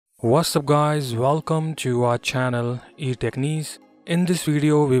What's up guys, welcome to our channel Etechniz. In this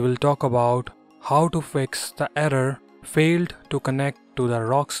video we will talk about how to fix the error failed to connect to the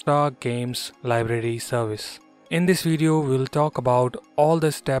Rockstar Games Library Service. In this video we will talk about all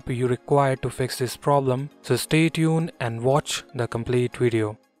the steps you require to fix this problem, so stay tuned and watch the complete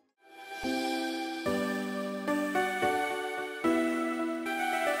video.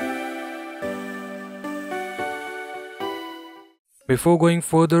 Before going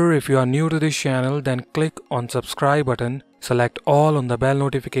further, if you are new to this channel, then click on subscribe button, select all on the bell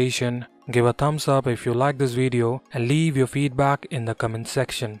notification, give a thumbs up if you like this video and leave your feedback in the comment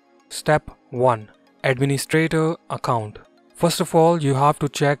section. Step 1. Administrator account. First of all, you have to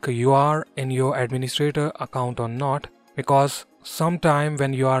check you are in your administrator account or not, because sometime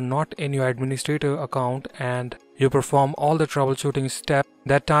when you are not in your administrator account and you perform all the troubleshooting steps,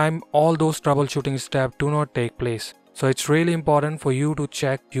 that time all those troubleshooting steps do not take place. So it's really important for you to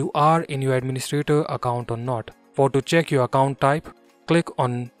check you are in your administrator account or not. For to check your account type, click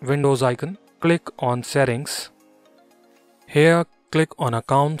on Windows icon, click on settings. Here click on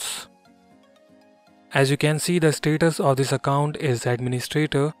accounts. As you can see, the status of this account is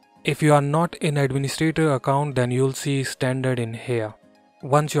administrator. If you are not in administrator account, then you'll see standard in here.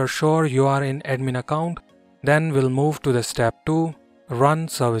 Once you're sure you are in admin account, then we'll move to the step 2, run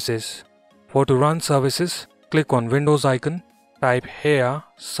services. For to run services, click on Windows icon, type here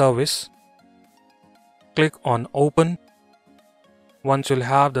service, click on open. Once you'll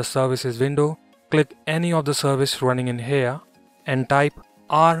have the services window, click any of the service running in here and type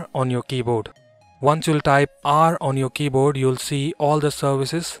R on your keyboard. Once you'll type R on your keyboard, you'll see all the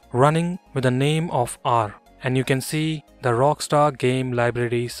services running with the name of R, and you can see the Rockstar Game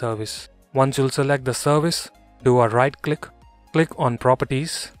Library Service. Once you'll select the service, do a right click, click on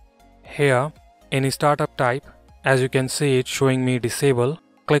properties. Here any startup type, as you can see it's showing me disable,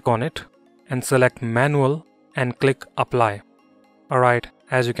 click on it and select manual and click apply. Alright,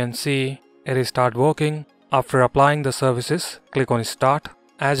 as you can see it is start working. After applying the services, click on start.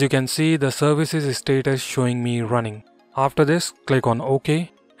 As you can see the services status showing me running. After this, click on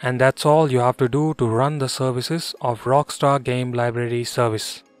OK, and that's all you have to do to run the services of Rockstar Game Library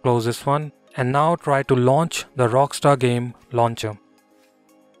Service. Close this one and now try to launch the Rockstar Game Launcher.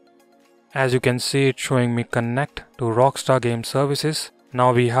 As you can see it's showing me connect to Rockstar Game Services.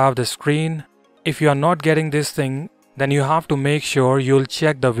 Now we have the screen. If you are not getting this thing, then you have to make sure you'll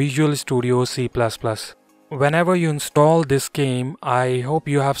check the Visual Studio C++. Whenever you install this game, I hope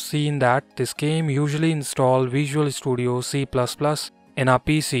you have seen that this game usually install Visual Studio C++ in our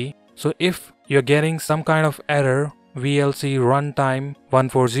PC. So if you're getting some kind of error, VLC runtime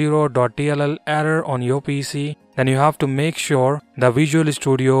 140.dll error on your PC, then you have to make sure the Visual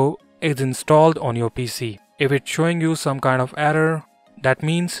Studio is installed on your PC. If it's showing you some kind of error, that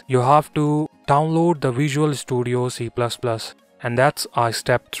means you have to download the Visual Studio C++, and that's our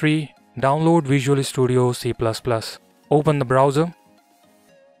step 3, download Visual Studio C++. Open the browser.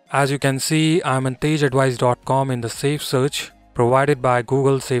 As you can see, I'm on tejadvice.com in the safe search provided by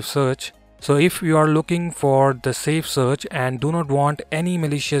Google Safe Search. So if you are looking for the safe search and do not want any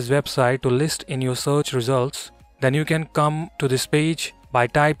malicious website to list in your search results, then you can come to this page by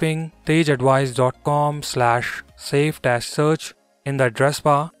typing tejadvice.com/safe-search in the address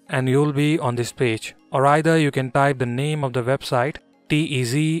bar, and you'll be on this page. Or either you can type the name of the website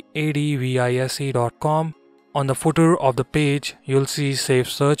tezadvice.com. On the footer of the page you'll see safe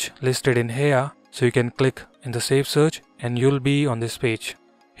search listed in here, so you can click in the safe search and you'll be on this page.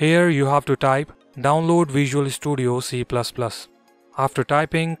 Here you have to type download Visual Studio C++. After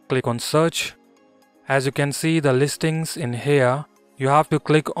typing, click on search. As you can see the listings in here, you have to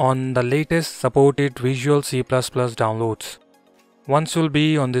click on the latest supported Visual C++ downloads. Once you'll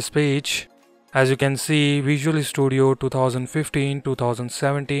be on this page, as you can see Visual Studio 2015,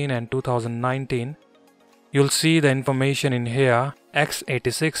 2017 and 2019. You'll see the information in here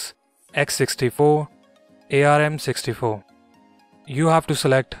x86, x64, ARM64. You have to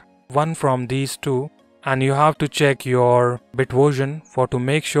select one from these two and you have to check your bit version to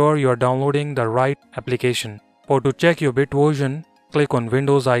make sure you are downloading the right application. To check your bit version, click on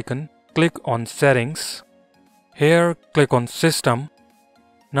Windows icon, click on settings. Here click on system.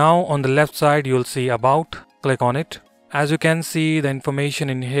 Now on the left side you'll see about, click on it. As you can see the information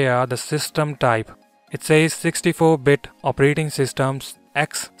in here, the system type, it says 64-bit operating systems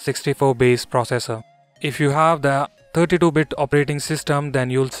x64 based processor. If you have the 32-bit operating system, then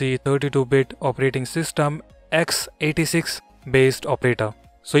you'll see 32-bit operating system x86 based operator.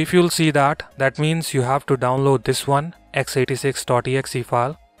 So if you'll see that means you have to download this one, x86.exe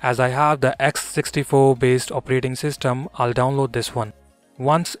file. As I have the x64 based operating system, I'll download this one.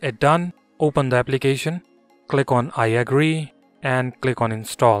 Once it's done, open the application, click on I agree and click on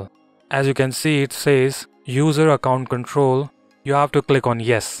install. As you can see, it says user account control. You have to click on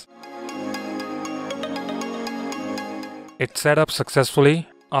yes. It's set up successfully.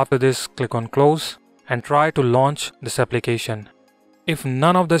 After this, click on close and try to launch this application. If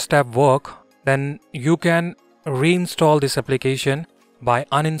none of the steps work, then you can reinstall this application by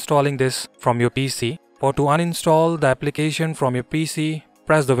uninstalling this from your PC. For to uninstall the application from your PC,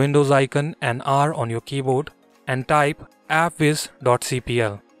 press the Windows icon and R on your keyboard and type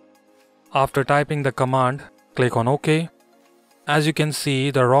appwiz.cpl. After typing the command, click on OK. As you can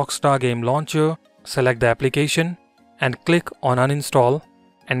see, the Rockstar Game Launcher, select the application and click on uninstall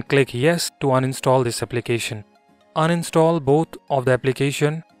and click yes to uninstall this application. Uninstall both of the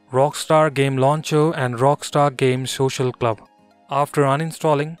application, Rockstar Game Launcher and Rockstar Game Social Club. After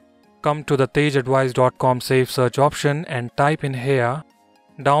uninstalling, come to the tejadvice.com safe search option and type in here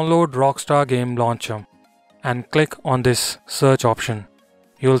download Rockstar Game Launcher and click on this search option.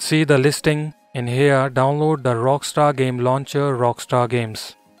 You'll see the listing in here, download the Rockstar Game Launcher Rockstar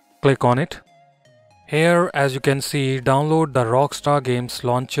Games. Click on it. Here, as you can see, download the Rockstar Games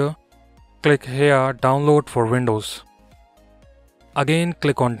Launcher. Click here download for Windows. Again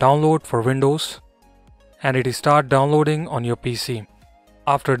click on download for Windows and it will start downloading on your PC.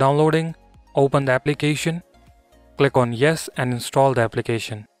 After downloading, open the application, click on yes and install the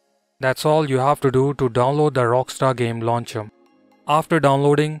application. That's all you have to do to download the Rockstar Game Launcher. After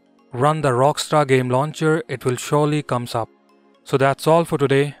downloading, run the Rockstar Game Launcher, it will surely comes up. So that's all for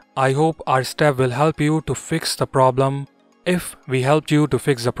today. I hope our step will help you to fix the problem. If we helped you to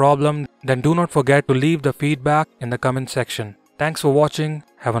fix the problem, then do not forget to leave the feedback in the comment section. Thanks for watching.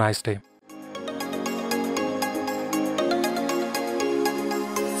 Have a nice day.